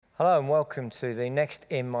Hello and welcome to the next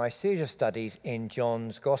in my series of studies in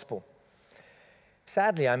John's Gospel.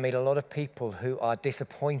 Sadly, I meet a lot of people who are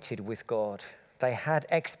disappointed with God. They had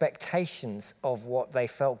expectations of what they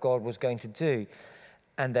felt God was going to do,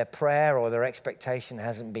 and their prayer or their expectation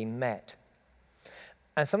hasn't been met.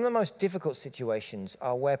 And some of the most difficult situations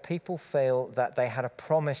are where people feel that they had a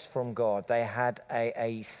promise from God. They had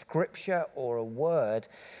a scripture or a word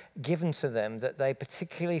given to them that they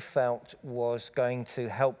particularly felt was going to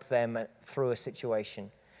help them through a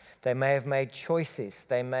situation. They may have made choices.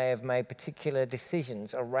 They may have made particular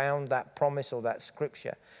decisions around that promise or that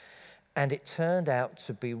scripture. And it turned out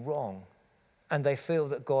to be wrong. And they feel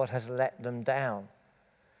that God has let them down.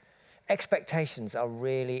 Expectations are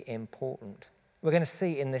really important. We're going to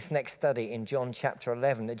see in this next study in John chapter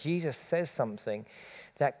 11 that Jesus says something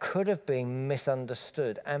that could have been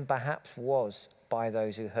misunderstood and perhaps was by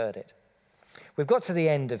those who heard it. We've got to the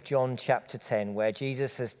end of John chapter 10 where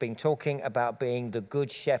Jesus has been talking about being the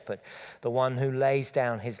good shepherd, the one who lays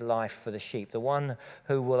down his life for the sheep, the one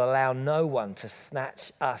who will allow no one to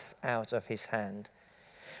snatch us out of his hand.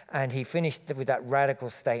 And he finished with that radical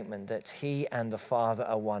statement that he and the Father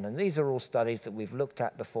are one. And these are all studies that we've looked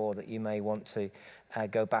at before that you may want to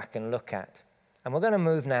go back and look at. And we're going to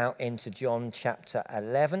move now into John chapter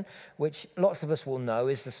 11, which lots of us will know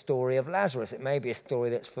is the story of Lazarus. It may be a story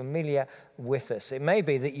that's familiar with us. It may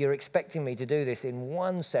be that you're expecting me to do this in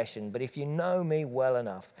one session, but if you know me well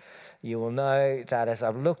enough, you will know that as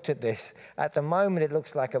I've looked at this, at the moment it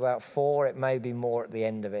looks like about 4, it may be more at the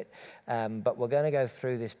end of it. But we're going to go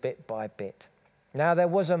through this bit by bit. Now there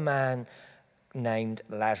was a man named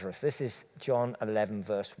Lazarus. This is John 11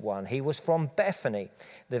 verse 1. He was from Bethany,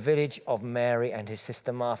 the village of Mary and his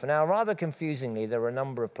sister Martha. Now rather confusingly, there are a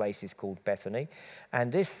number of places called Bethany, and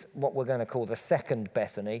this, what we're going to call the second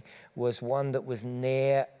Bethany, was one that was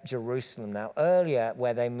near Jerusalem. Now earlier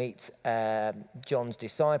where they meet John's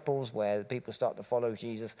disciples, where the people start to follow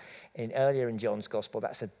Jesus, earlier in John's Gospel,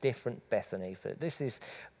 that's a different Bethany. But this is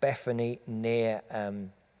Bethany near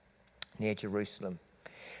Jerusalem.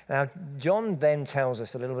 Now, John then tells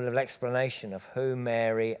us a little bit of an explanation of who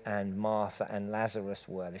Mary and Martha and Lazarus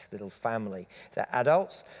were, this little family. They're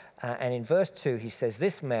adults, and in verse 2 he says,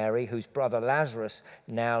 "This Mary, whose brother Lazarus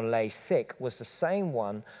now lay sick, was the same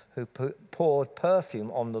one who poured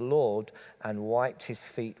perfume on the Lord and wiped his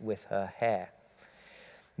feet with her hair."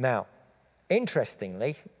 Now,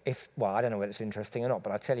 interestingly, I don't know whether it's interesting or not,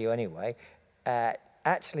 but I'll tell you anyway,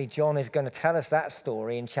 actually John is going to tell us that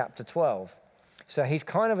story in chapter 12. So he's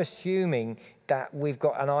kind of assuming that we've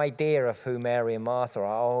got an idea of who Mary and Martha are,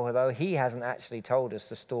 although he hasn't actually told us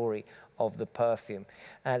the story of the perfume.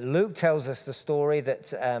 Luke tells us the story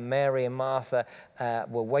that Mary and Martha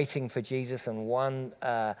were waiting for Jesus, and one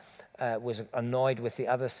was annoyed with the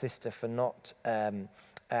other sister for not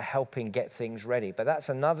helping get things ready. But that's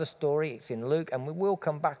another story. It's in Luke, and we will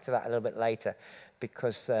come back to that a little bit later,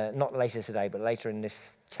 because not later today, but later in this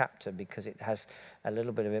chapter, because it has a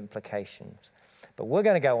little bit of implications. But we're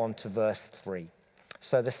going to go on to verse 3.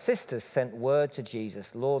 So the sisters sent word to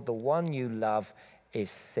Jesus, "Lord, the one you love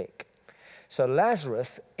is sick." So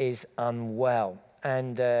Lazarus is unwell.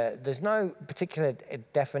 And there's no particular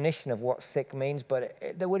definition of what sick means, but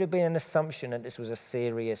there would have been an assumption that this was a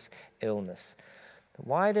serious illness.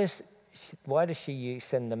 Why does she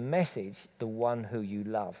send the message, "the one who you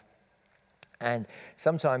love"? And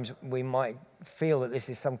sometimes we might feel that this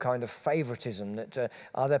is some kind of favoritism, that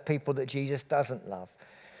are there people that Jesus doesn't love?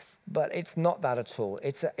 But it's not that at all.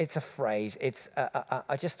 It's a phrase. It's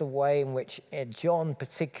just a way in which John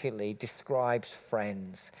particularly describes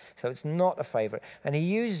friends. So it's not a favorite. And he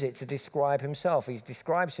uses it to describe himself. He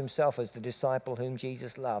describes himself as the disciple whom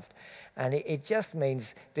Jesus loved. And it just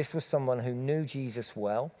means this was someone who knew Jesus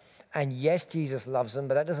well. And yes, Jesus loves them,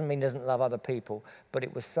 but that doesn't mean he doesn't love other people. But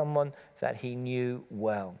it was someone that he knew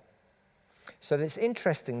well. So it's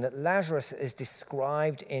interesting that Lazarus is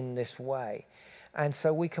described in this way. And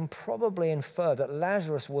so we can probably infer that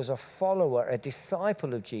Lazarus was a follower, a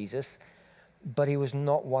disciple of Jesus, but he was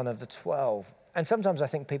not one of the 12. And sometimes I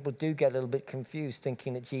think people do get a little bit confused,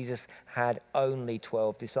 thinking that Jesus had only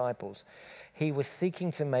 12 disciples. He was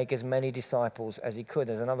seeking to make as many disciples as he could.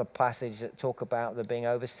 There's another passage that talk about there being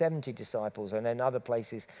over 70 disciples, and then other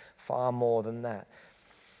places far more than that.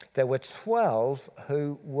 There were 12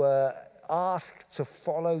 who were asked to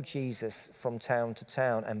follow Jesus from town to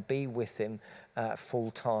town and be with him full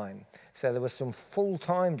time. So there were some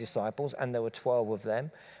full-time disciples, and there were 12 of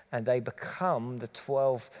them, and they become the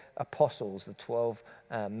 12 apostles, the 12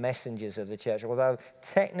 messengers of the church, although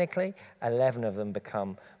technically 11 of them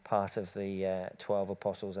become part of the 12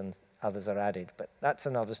 apostles and others are added. But that's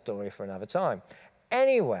another story for another time.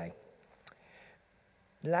 Anyway,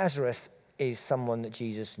 Lazarus is someone that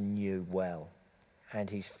Jesus knew well, and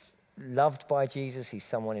he's loved by Jesus. He's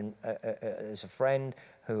someone as a friend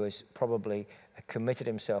who has probably committed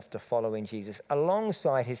himself to following Jesus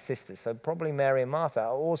alongside his sisters. So probably Mary and Martha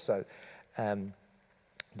are also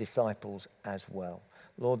disciples as well.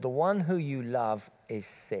 Lord, the one who you love is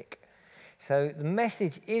sick. So the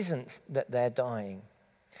message isn't that they're dying.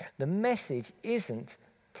 The message isn't,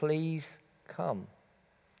 please come.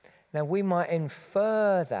 Now, we might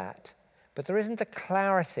infer that, but there isn't a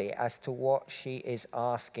clarity as to what she is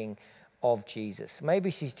asking of Jesus. Maybe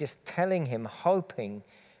she's just telling him, hoping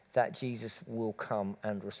that Jesus will come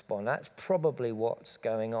and respond. That's probably what's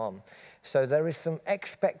going on. So there is some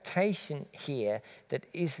expectation here that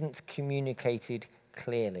isn't communicated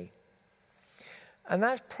clearly. And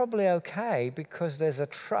that's probably okay because there's a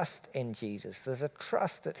trust in Jesus. There's a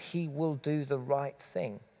trust that he will do the right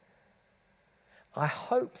thing. I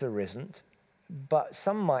hope there isn't, but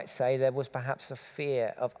some might say there was perhaps a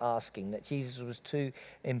fear of asking, that Jesus was too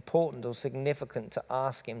important or significant to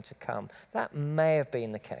ask him to come. That may have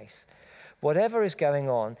been the case. Whatever is going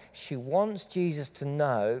on, she wants Jesus to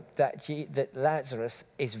know that Lazarus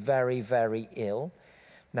is very, very ill.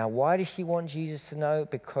 Now, why does she want Jesus to know?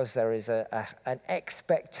 Because there is an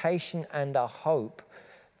expectation and a hope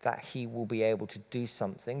that he will be able to do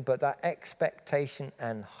something, but that expectation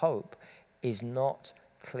and hope is not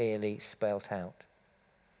clearly spelt out.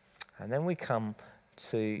 And then we come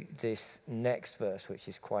to this next verse, which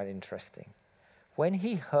is quite interesting. When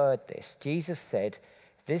he heard this, Jesus said,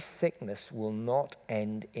 "This sickness will not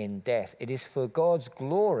end in death. It is for God's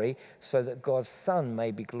glory, so that God's Son may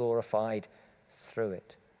be glorified through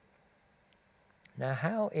it." Now,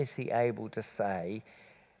 how is he able to say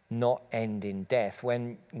not end in death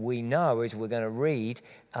when we know, as we're going to read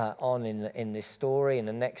on in this story in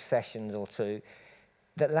the next sessions or two,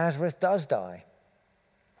 that Lazarus does die?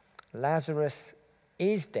 Lazarus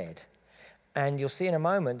is dead. And you'll see in a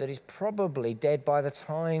moment that he's probably dead by the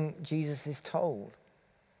time Jesus is told.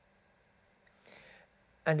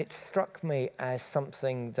 And it struck me as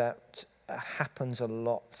something that happens a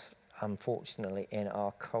lot, unfortunately, in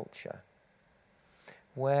our culture,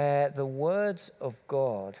 where the words of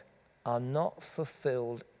God are not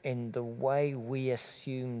fulfilled in the way we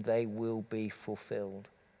assume they will be fulfilled.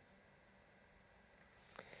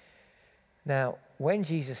 Now, when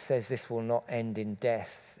Jesus says this will not end in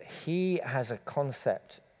death, he has a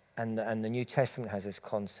concept, and the New Testament has this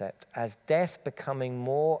concept, as death becoming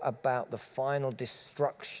more about the final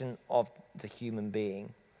destruction of the human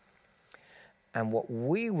being. And what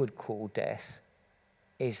we would call death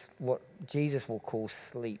is what Jesus will call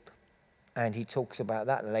sleep. And he talks about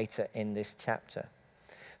that later in this chapter.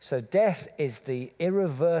 So death is the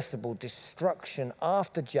irreversible destruction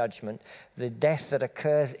after judgment, the death that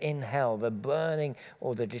occurs in hell, the burning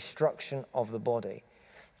or the destruction of the body.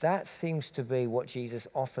 That seems to be what Jesus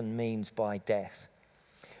often means by death.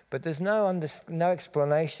 But there's no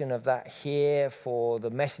explanation of that here for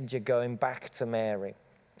the messenger going back to Mary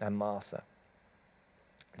and Martha.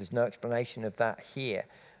 There's no explanation of that here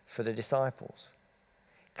for the disciples.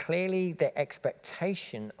 Clearly, the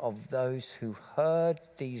expectation of those who heard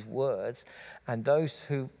these words and those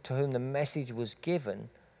to whom the message was given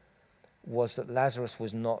was that Lazarus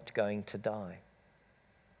was not going to die.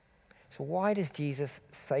 So why does Jesus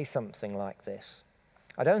say something like this?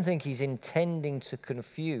 I don't think he's intending to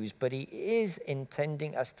confuse, but he is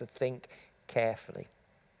intending us to think carefully.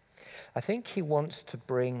 I think he wants to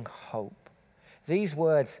bring hope. These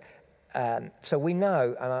words, so we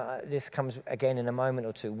know, and this comes again in a moment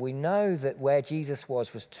or two, we know that where Jesus was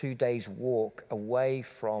 2 days' walk away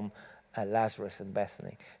from Lazarus and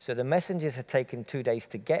Bethany. So the messengers had taken 2 days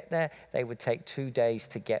to get there. They would take 2 days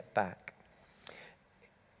to get back.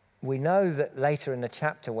 We know that later in the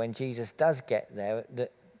chapter when Jesus does get there,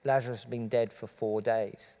 that Lazarus has been dead for 4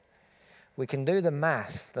 days. We can do the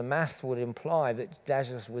maths. The maths would imply that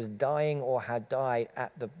Lazarus was dying or had died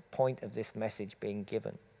at the point of this message being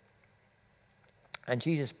given. And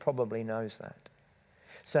Jesus probably knows that.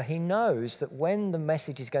 So he knows that when the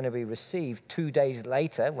message is going to be received 2 days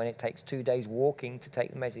later, when it takes 2 days walking to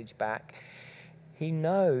take the message back, he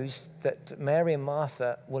knows that Mary and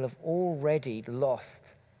Martha will have already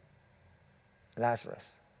lost Lazarus.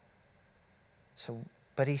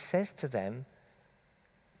 But he says to them,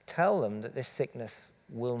 tell them that this sickness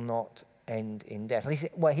will not end in death.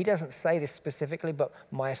 Well, he doesn't say this specifically, but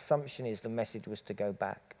my assumption is the message was to go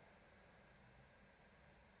back.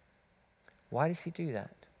 Why does he do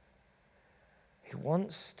that? He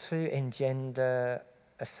wants to engender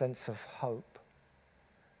a sense of hope,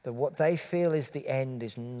 that what they feel is the end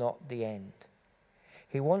is not the end.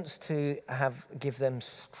 He wants to give them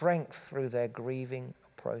strength through their grieving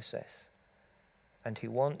process. And he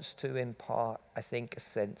wants to impart, I think, a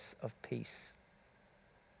sense of peace.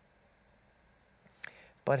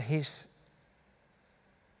 But his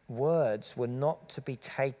words were not to be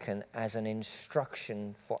taken as an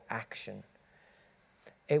instruction for action.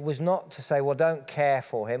 It was not to say, well, don't care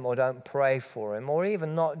for him, or don't pray for him, or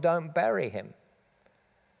even don't bury him.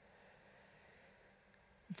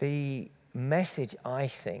 The message, I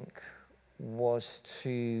think, was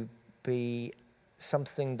to be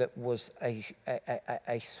something that was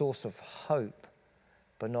a source of hope,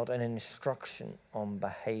 but not an instruction on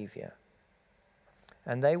behavior.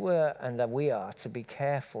 And they were, and that we are, to be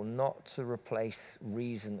careful not to replace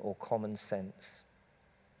reason or common sense.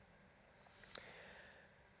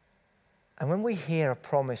 And when we hear a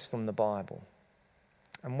promise from the Bible,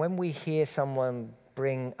 and when we hear someone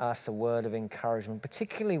bring us a word of encouragement,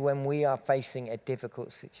 particularly when we are facing a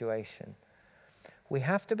difficult situation, we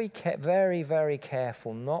have to be very, very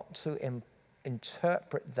careful not to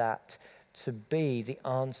interpret that to be the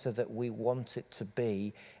answer that we want it to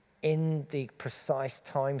be in the precise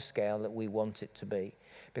timescale that we want it to be,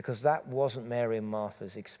 because that wasn't Mary and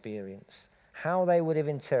Martha's experience. How they would have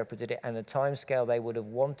interpreted it and the timescale they would have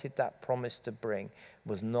wanted that promise to bring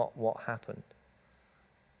was not what happened.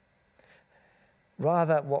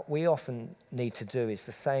 Rather, what we often need to do is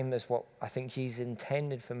the same as what I think Jesus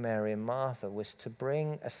intended for Mary and Martha, was to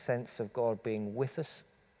bring a sense of God being with us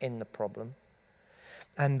in the problem,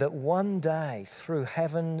 and that one day, through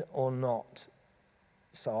heaven or not,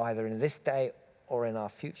 so either in this day or in our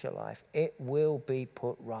future life, it will be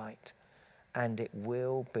put right and it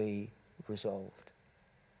will be resolved.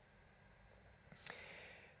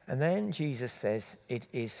 And then Jesus says it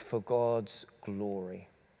is for God's glory.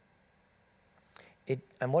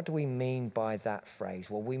 And what do we mean by that phrase?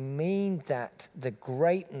 Well, we mean that the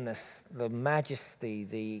greatness, the majesty,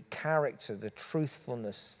 the character, the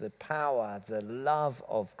truthfulness, the power, the love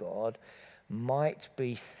of God might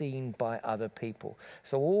be seen by other people.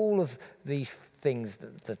 So all of these things,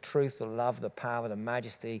 the truth, the love, the power, the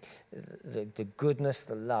majesty, the goodness,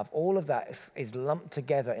 the love, all of that is lumped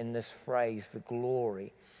together in this phrase, the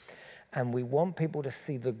glory. And we want people to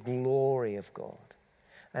see the glory of God.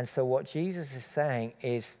 And so what Jesus is saying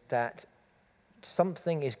is that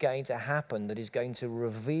something is going to happen that is going to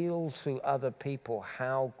reveal to other people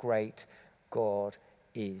how great God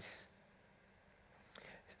is.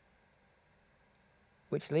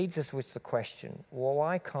 Which leads us with the question, well,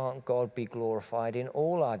 why can't God be glorified in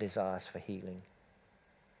all our desires for healing?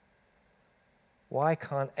 Why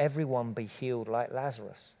can't everyone be healed like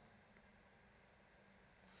Lazarus?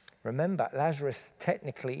 Remember, Lazarus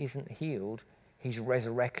technically isn't healed, he's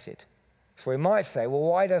resurrected. So we might say, well,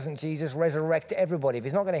 why doesn't Jesus resurrect everybody? If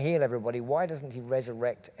he's not going to heal everybody, why doesn't he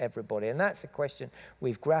resurrect everybody? And that's a question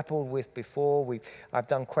we've grappled with before. I've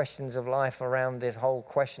done questions of life around this whole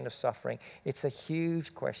question of suffering. It's a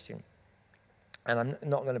huge question. And I'm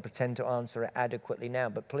not going to pretend to answer it adequately now,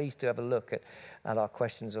 but please do have a look at our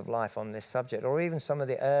questions of life on this subject, or even some of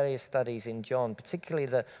the earlier studies in John, particularly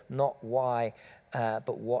the Not Why,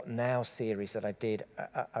 but What Now series that I did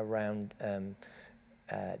around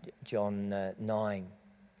John 9.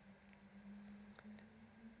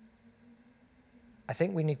 I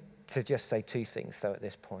think we need to just say two things, though, at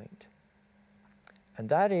this point. And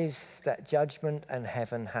that is that judgment and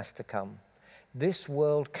heaven has to come. This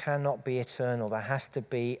world cannot be eternal. There has to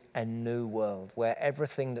be a new world where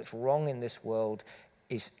everything that's wrong in this world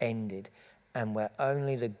is ended and where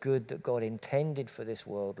only the good that God intended for this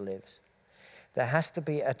world lives. There has to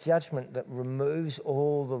be a judgment that removes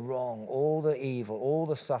all the wrong, all the evil, all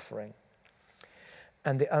the suffering.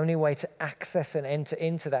 And the only way to access and enter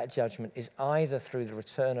into that judgment is either through the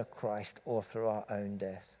return of Christ or through our own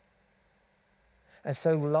death. And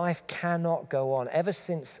so life cannot go on. Ever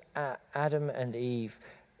since Adam and Eve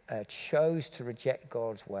chose to reject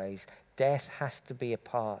God's ways, death has to be a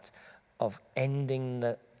part of ending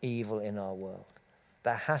the evil in our world.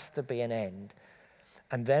 There has to be an end.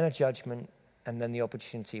 And then a judgment, and then the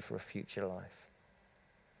opportunity for a future life.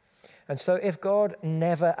 And so if God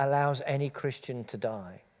never allows any Christian to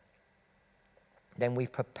die, then we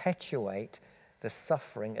perpetuate the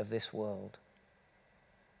suffering of this world.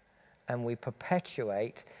 And we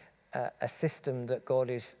perpetuate a system that God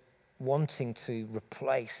is wanting to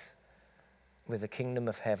replace with the kingdom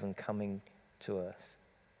of heaven coming to earth.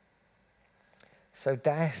 So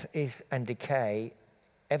death and decay,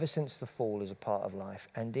 ever since the fall, is a part of life,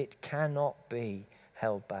 and it cannot be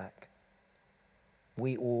held back.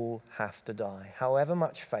 We all have to die. However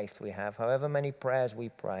much faith we have, however many prayers we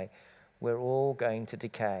pray, we're all going to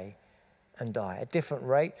decay and die at different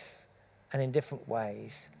rates and in different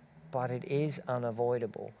ways, but it is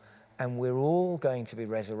unavoidable. And we're all going to be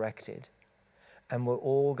resurrected, and we're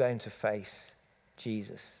all going to face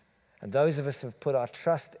Jesus. And those of us who have put our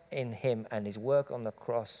trust in him and his work on the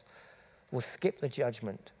cross will skip the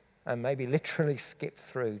judgment and maybe literally skip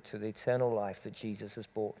through to the eternal life that Jesus has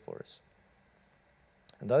bought for us.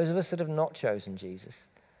 And those of us that have not chosen Jesus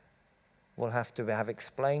will have to have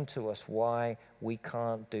explained to us why we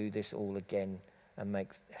can't do this all again and make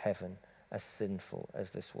heaven as sinful as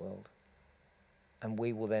this world. And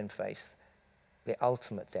we will then face the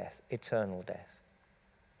ultimate death, eternal death.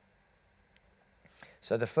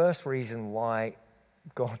 So the first reason why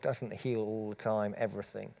God doesn't heal all the time,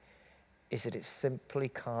 everything, is that it simply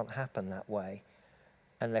can't happen that way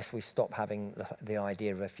unless we stop having the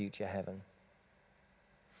idea of a future heaven.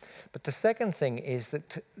 But the second thing is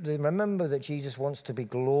that remember that Jesus wants to be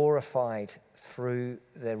glorified through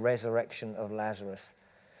the resurrection of Lazarus.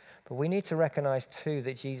 But we need to recognize too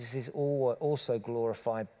that Jesus is also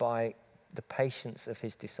glorified by the patience of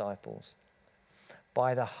his disciples,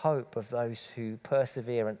 by the hope of those who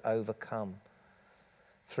persevere and overcome,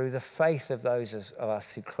 through the faith of those of us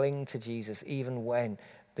who cling to Jesus even when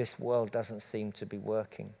this world doesn't seem to be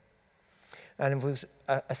working. And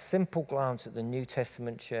a simple glance at the New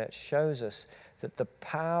Testament church shows us that the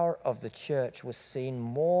power of the church was seen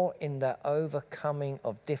more in the overcoming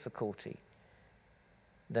of difficulty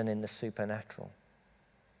than in the supernatural.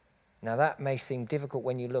 Now that may seem difficult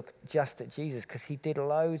when you look just at Jesus because he did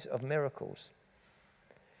loads of miracles.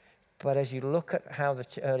 But as you look at how the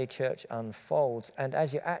early church unfolds, and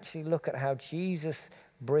as you actually look at how Jesus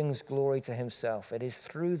brings glory to himself, it is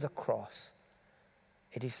through the cross.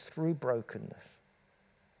 It is through brokenness.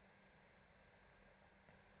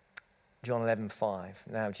 John 11:5.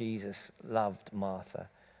 Now Jesus loved Martha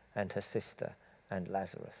and her sister and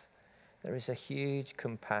Lazarus. There is a huge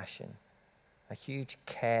compassion, a huge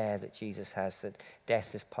care that Jesus has that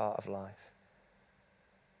death is part of life.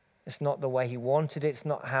 It's not the way he wanted it. It's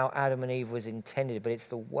not how Adam and Eve was intended, but it's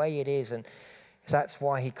the way it is. And that's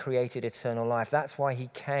why he created eternal life. That's why he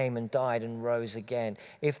came and died and rose again.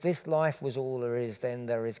 If this life was all there is, then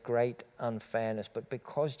there is great unfairness. But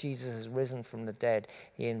because Jesus has risen from the dead,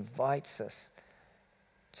 he invites us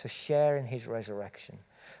to share in his resurrection.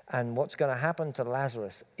 And what's going to happen to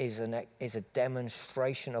Lazarus is a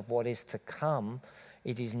demonstration of what is to come.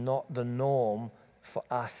 It is not the norm for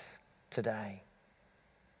us today.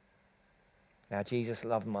 Now, Jesus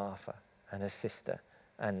loved Martha and her sister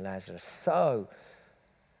and Lazarus. So,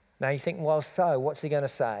 now you think, well, so what's he going to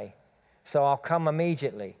say? So I'll come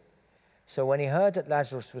immediately. So when he heard that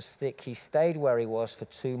Lazarus was sick, he stayed where he was for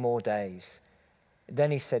 2 more days. Then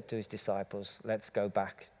he said to his disciples, let's go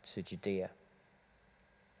back to Judea.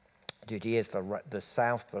 Judea is the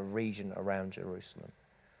south, the region around Jerusalem.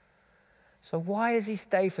 So why does he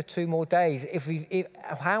stay for 2 more days?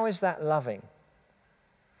 How is that loving?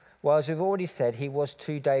 Well, as we've already said, he was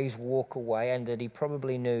 2 days' walk away, and that he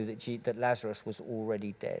probably knew that Lazarus was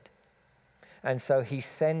already dead. And so he's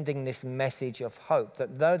sending this message of hope,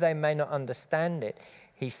 that though they may not understand it,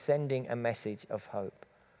 he's sending a message of hope.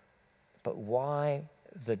 But why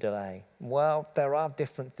the delay? Well, there are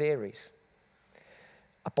different theories.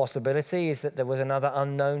 A possibility is that there was another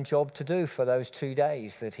unknown job to do for those 2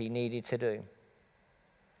 days that he needed to do.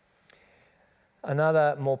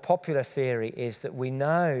 Another more popular theory is that we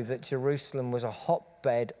know that Jerusalem was a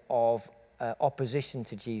hotbed of opposition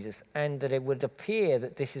to Jesus, and that it would appear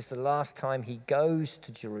that this is the last time he goes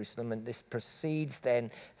to Jerusalem, and this precedes then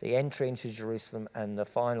the entry into Jerusalem and the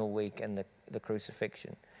final week and the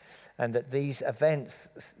crucifixion. And that these events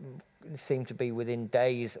seem to be within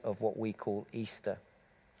days of what we call Easter.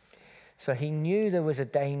 So he knew there was a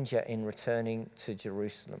danger in returning to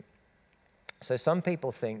Jerusalem. So some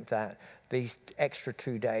people think that these extra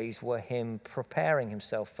 2 days were him preparing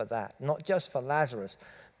himself for that, not just for Lazarus,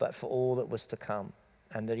 but for all that was to come,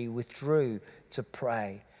 and that he withdrew to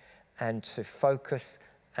pray and to focus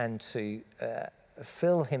and to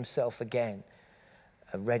fill himself again,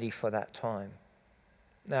 ready for that time.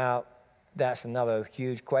 Now, that's another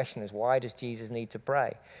huge question, is why does Jesus need to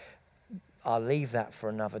pray? I'll leave that for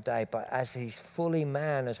another day, but as he's fully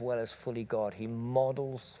man as well as fully God, he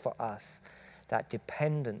models for us that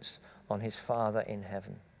dependence on his Father in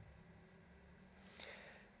heaven.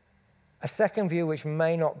 A second view, which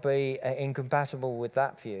may not be incompatible with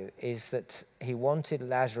that view, is that he wanted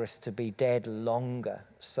Lazarus to be dead longer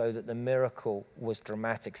so that the miracle was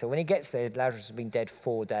dramatic. So when he gets there, Lazarus has been dead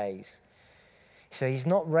 4 days. So he's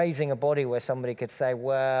not raising a body where somebody could say,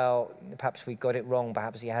 well, perhaps we got it wrong,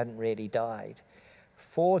 perhaps he hadn't really died.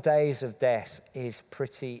 4 days of death is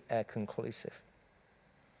pretty conclusive.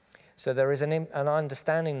 So there is an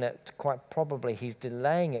understanding that quite probably he's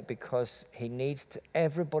delaying it because he needs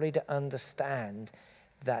everybody to understand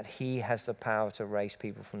that he has the power to raise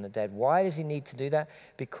people from the dead. Why does he need to do that?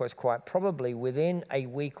 Because quite probably within a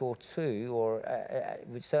week or two, or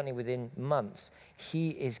certainly within months, he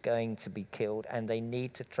is going to be killed, and they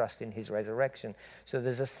need to trust in his resurrection. So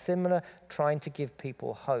there's a similar trying to give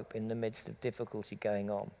people hope in the midst of difficulty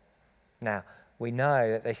going on. Now, we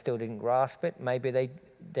know that they still didn't grasp it. Maybe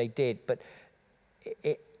they did, but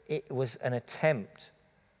it was an attempt,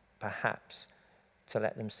 perhaps, to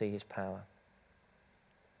let them see his power.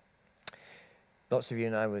 Lots of you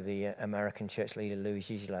know with the American church leader Louis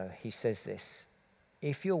Gigelot, he says this: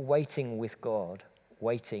 if you're waiting with God,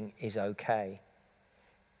 waiting is okay.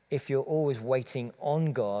 If you're always waiting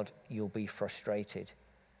on God, you'll be frustrated.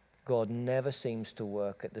 God never seems to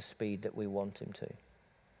work at the speed that we want him to.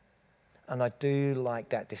 And I do like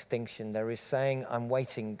that distinction. There is saying, I'm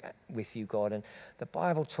waiting with you, God. And the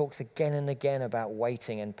Bible talks again and again about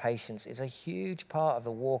waiting and patience. It's a huge part of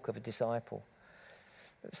the walk of a disciple.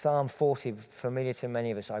 Psalm 40, familiar to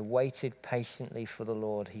many of us. I waited patiently for the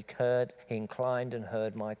Lord. He inclined and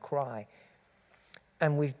heard my cry.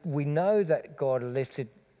 And we know that God lifted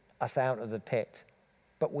us out of the pit,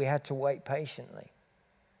 but we had to wait patiently.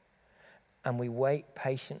 And we wait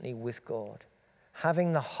patiently with God,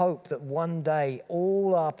 having the hope that one day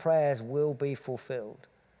all our prayers will be fulfilled,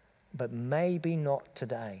 but maybe not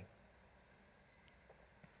today.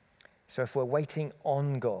 So if we're waiting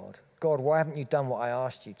on God, God, why haven't you done what I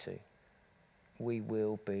asked you to? We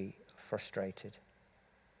will be frustrated.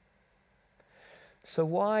 So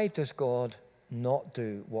why does God not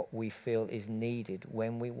do what we feel is needed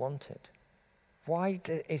when we want it? Why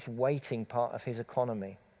is waiting part of his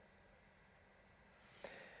economy?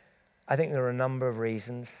 I think there are a number of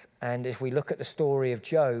reasons, and if we look at the story of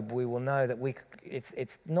Job, we will know that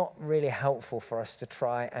it's not really helpful for us to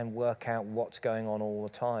try and work out what's going on all the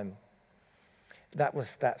time. That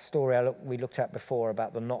was that story we looked at before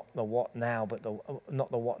about not the what now, but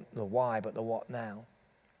not the why, but the what now.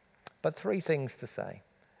 But 3 things to say.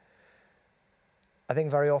 I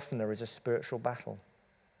think very often there is a spiritual battle,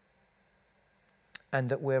 and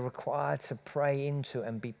that we're required to pray into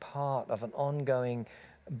and be part of an ongoing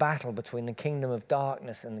battle between the kingdom of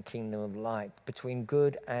darkness and the kingdom of light, between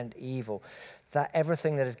good and evil. That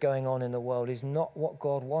everything that is going on in the world is not what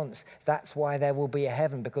God wants. That's why there will be a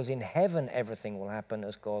heaven, because in heaven everything will happen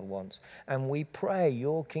as God wants. And we pray,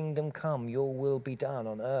 your kingdom come, your will be done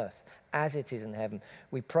on earth as it is in heaven.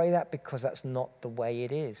 We pray that because that's not the way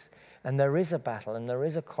it is. And there is a battle, and there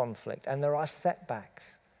is a conflict, and there are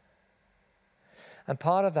setbacks. And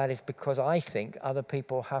part of that is because I think other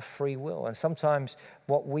people have free will. And sometimes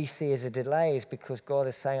what we see as a delay is because God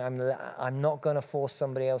is saying, I'm not going to force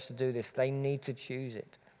somebody else to do this. They need to choose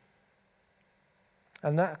it.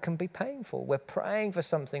 And that can be painful. We're praying for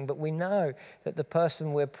something, but we know that the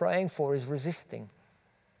person we're praying for is resisting.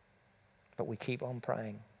 But we keep on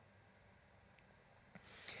praying.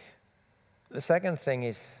 The second thing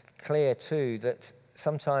is clear too, that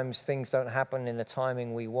sometimes things don't happen in the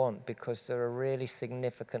timing we want because there are really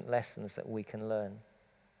significant lessons that we can learn.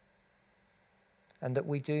 And that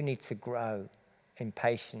we do need to grow in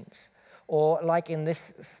patience. Or like in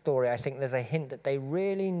this story, I think there's a hint that they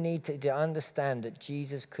really need to understand that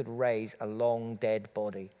Jesus could raise a long dead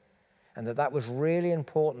body. And that was really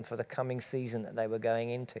important for the coming season that they were going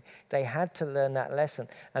into. They had to learn that lesson.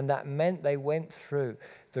 And that meant they went through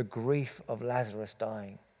the grief of Lazarus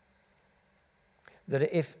dying.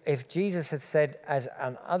 That if Jesus had said, as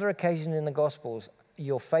on other occasions in the Gospels,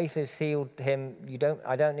 your faith has healed him,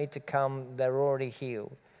 I don't need to come, they're already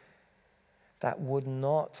healed, that would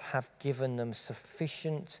not have given them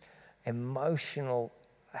sufficient emotional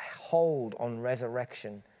hold on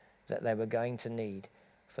resurrection that they were going to need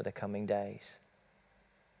for the coming days.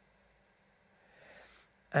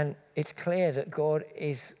 And it's clear that God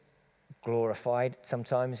is glorified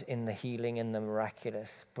sometimes in the healing and the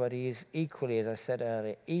miraculous, but he is equally, as I said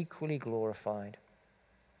earlier, equally glorified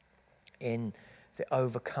in the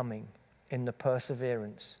overcoming, in the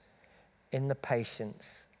perseverance, in the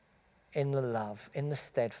patience, in the love, in the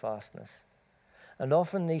steadfastness. And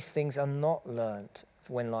often these things are not learnt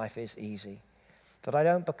when life is easy. That I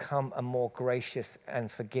don't become a more gracious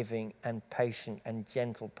and forgiving and patient and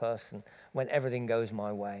gentle person when everything goes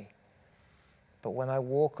my way. But when I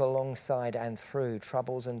walk alongside and through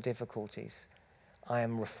troubles and difficulties, I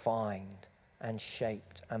am refined and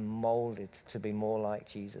shaped and molded to be more like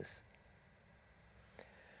Jesus.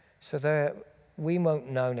 So there we won't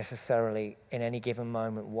know necessarily in any given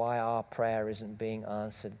moment why our prayer isn't being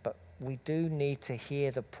answered, but we do need to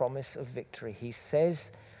hear the promise of victory. He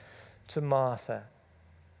says to Martha,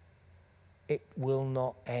 it will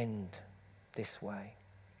not end this way.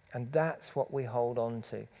 And that's what we hold on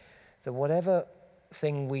to. That whatever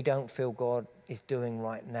thing we don't feel God is doing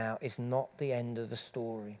right now is not the end of the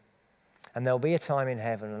story. And there'll be a time in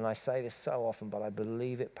heaven, and I say this so often, but I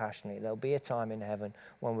believe it passionately. There'll be a time in heaven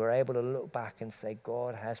when we're able to look back and say,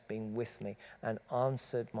 God has been with me and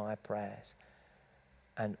answered my prayers,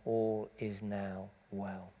 and all is now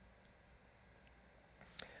well.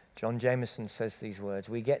 John Jameson says these words,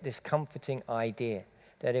 we get this comforting idea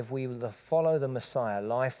that if we will follow the Messiah,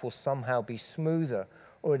 life will somehow be smoother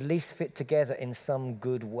or at least fit together in some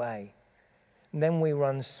good way. And then we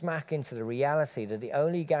run smack into the reality that the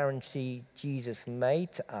only guarantee Jesus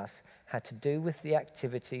made to us had to do with the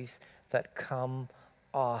activities that come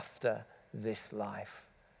after this life.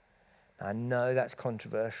 Now, I know that's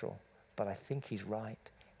controversial, but I think he's right.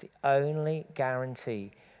 The only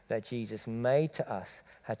guarantee that Jesus made to us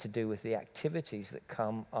had to do with the activities that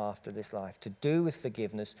come after this life, to do with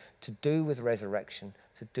forgiveness, to do with resurrection,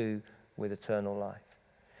 to do with eternal life.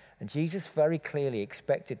 And Jesus very clearly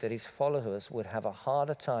expected that his followers would have a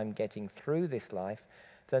harder time getting through this life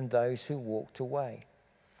than those who walked away.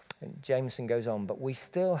 And Jameson goes on, but we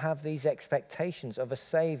still have these expectations of a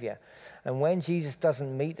Savior. And when Jesus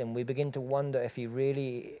doesn't meet them, we begin to wonder if he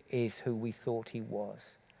really is who we thought he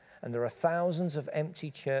was. And there are thousands of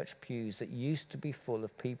empty church pews that used to be full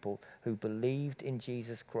of people who believed in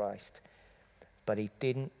Jesus Christ, but he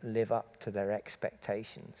didn't live up to their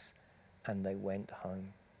expectations, and they went home.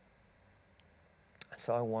 And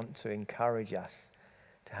so I want to encourage us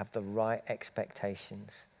to have the right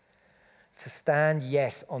expectations, to stand,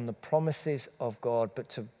 yes, on the promises of God, but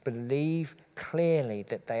to believe clearly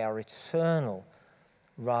that they are eternal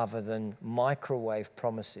rather than microwave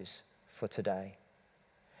promises for today.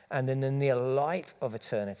 And then in the light of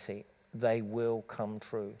eternity, they will come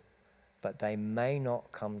true, but they may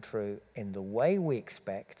not come true in the way we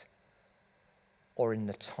expect or in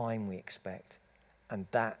the time we expect. And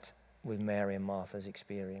that with Mary and Martha's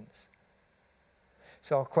experience.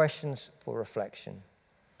 So our questions for reflection.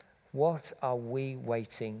 What are we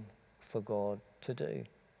waiting for God to do?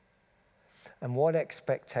 And what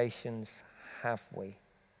expectations have we?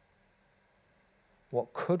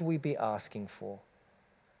 What could we be asking for?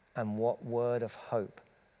 And what word of hope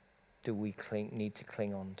do we need to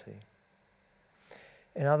cling on to?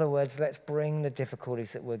 In other words, let's bring the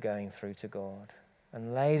difficulties that we're going through to God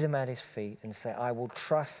and lay them at his feet and say, I will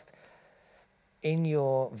trust in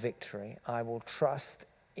your victory. I will trust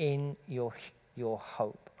in your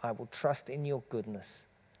hope. I will trust in your goodness,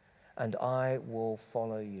 and I will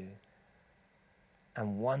follow you.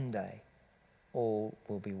 And one day, all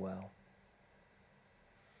will be well.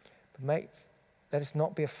 But let us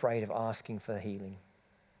not be afraid of asking for healing.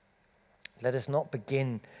 Let us not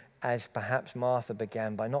begin as perhaps Martha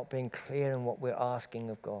began, by not being clear in what we're asking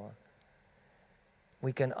of God.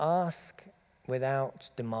 We can ask without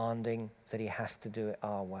demanding that he has to do it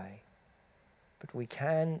our way. But we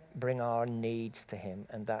can bring our needs to him,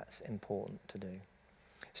 and that's important to do.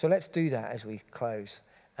 So let's do that as we close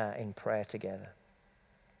in prayer together.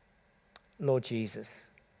 Lord Jesus,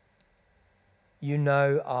 you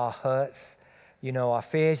know our hurts, you know our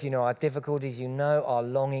fears, you know our difficulties, you know our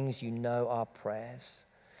longings, you know our prayers.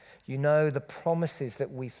 You know the promises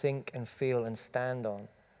that we think and feel and stand on.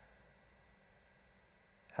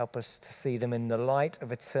 Help us to see them in the light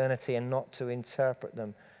of eternity and not to interpret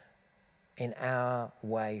them in our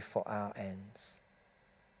way for our ends.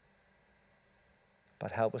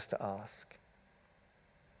 But help us to ask.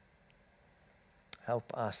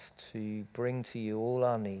 Help us to bring to you all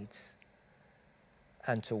our needs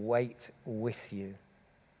and to wait with you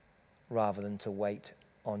rather than to wait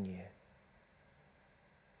on you.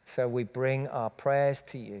 So we bring our prayers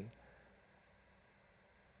to you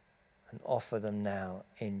and offer them now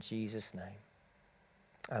in Jesus' name.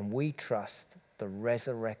 And we trust the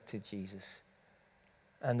resurrected Jesus,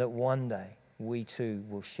 and that one day we too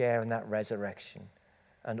will share in that resurrection,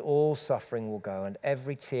 and all suffering will go, and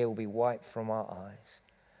every tear will be wiped from our eyes,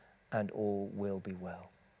 and all will be well.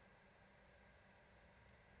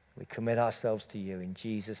 We commit ourselves to you in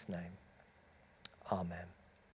Jesus' name. Amen.